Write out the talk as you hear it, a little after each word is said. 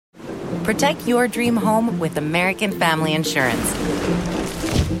Protect your dream home with American Family Insurance.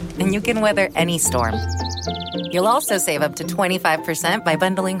 And you can weather any storm. You'll also save up to 25% by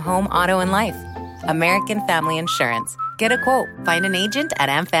bundling home, auto, and life. American Family Insurance. Get a quote. Find an agent at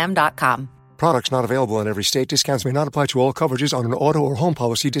amfam.com. Products not available in every state. Discounts may not apply to all coverages on an auto or home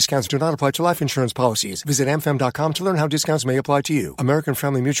policy. Discounts do not apply to life insurance policies. Visit amfam.com to learn how discounts may apply to you. American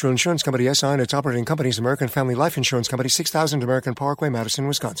Family Mutual Insurance Company, SI, and its operating companies, American Family Life Insurance Company, 6000 American Parkway, Madison,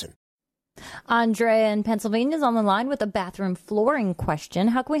 Wisconsin. Andrea in Pennsylvania is on the line with a bathroom flooring question.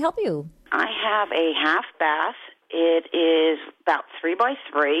 How can we help you? I have a half bath. It is about 3 by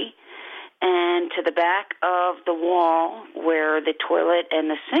 3, and to the back of the wall where the toilet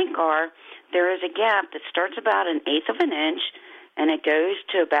and the sink are, there is a gap that starts about 1/8 of an inch, and it goes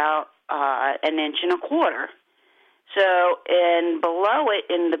to about 1 1/4 inches. So, and below it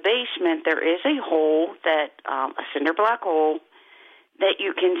in the basement, there is a hole that a cinder block hole that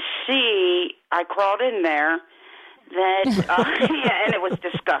you can see. I crawled in there. That yeah, and it was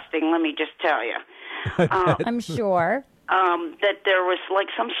disgusting. Let me just tell you. I'm sure that there was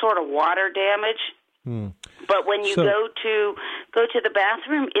like some sort of water damage. But when you go to the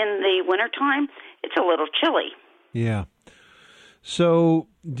bathroom in the wintertime, it's a little chilly. Yeah. So,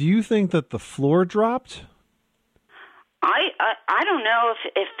 do you think that the floor dropped? I don't know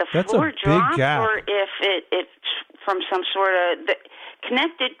if the floor dropped or if it's from some sort of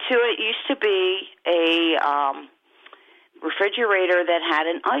connected to it. Used to be a refrigerator that had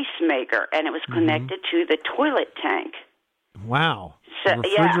an ice maker, and it was connected to the toilet tank. Wow. So, a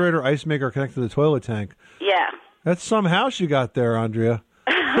refrigerator ice maker connected to the toilet tank. Yeah. That's some house you got there, Andrea.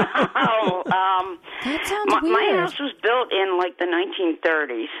 That sounds weird. My house was built in like the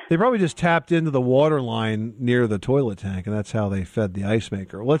 1930s. They probably just tapped into the water line near the toilet tank, and that's how they fed the ice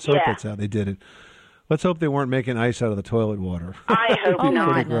maker. Let's hope that's how they did it. Let's hope they weren't making ice out of the toilet water. I hope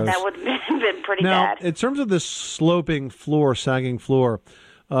not. That would have been pretty bad. Now, in terms of this sloping floor, sagging floor,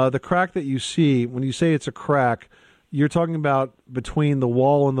 the crack that you see, when you say it's a crack, you're talking about between the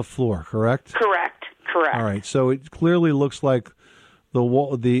wall and the floor, correct? Correct. All right. So it clearly looks like the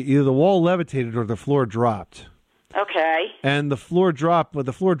wall, either the wall levitated or the floor dropped. Okay. And the floor dropped, but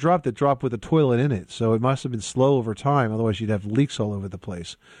the floor dropped, it dropped with a toilet in it. So it must have been slow over time. Otherwise, you'd have leaks all over the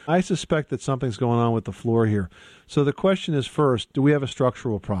place. I suspect that something's going on with the floor here. So the question is, first, do we have a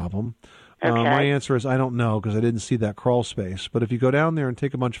structural problem? Okay. My answer is I don't know because I didn't see that crawl space. But if you go down there and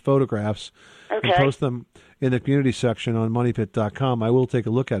take a bunch of photographs and post them in the community section on moneypit.com, I will take a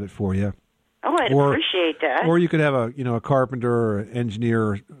look at it for you. Oh, I'd appreciate that. Or you could have a carpenter or an engineer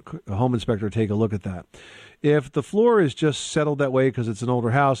or a home inspector take a look at that. If the floor is just settled that way because it's an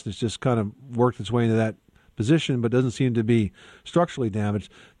older house and it's just kind of worked its way into that position but doesn't seem to be structurally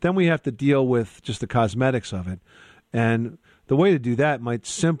damaged, then we have to deal with just the cosmetics of it. And the way to do that might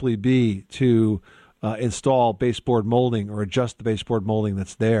simply be to install baseboard molding or adjust the baseboard molding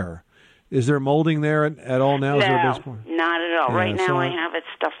that's there. Is there molding there at all now? No, is there a baseboard? Not at all. Yeah, right now I have it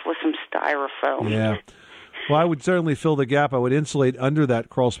stuffed with some styrofoam. Yeah. Well, I would certainly fill the gap. I would insulate under that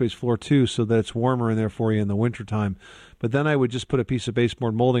crawl space floor, too, so that it's warmer in there for you in the wintertime. But then I would just put a piece of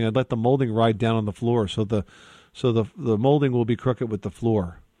baseboard molding. I'd let the molding ride down on the floor, so the molding will be crooked with the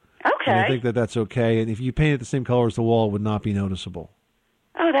floor. Okay. And I think that's okay. And if you paint it the same color as the wall, it would not be noticeable.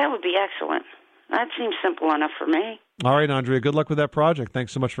 Oh, that would be excellent. That seems simple enough for me. All right, Andrea, good luck with that project.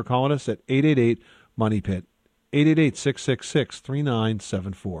 Thanks so much for calling us at 888-MONEY-PIT,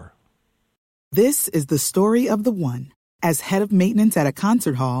 888-666-3974. This is the story of the one. As head of maintenance at a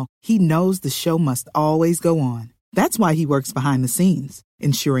concert hall, he knows the show must always go on. That's why he works behind the scenes,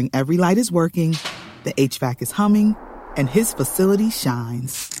 ensuring every light is working, the HVAC is humming, and his facility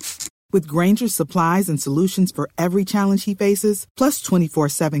shines. With Grainger's supplies and solutions for every challenge he faces, plus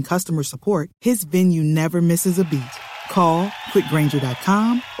 24/7 customer support, his venue never misses a beat. Call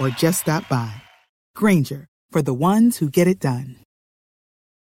quickgrainger.com or just stop by. Grainger, for the ones who get it done.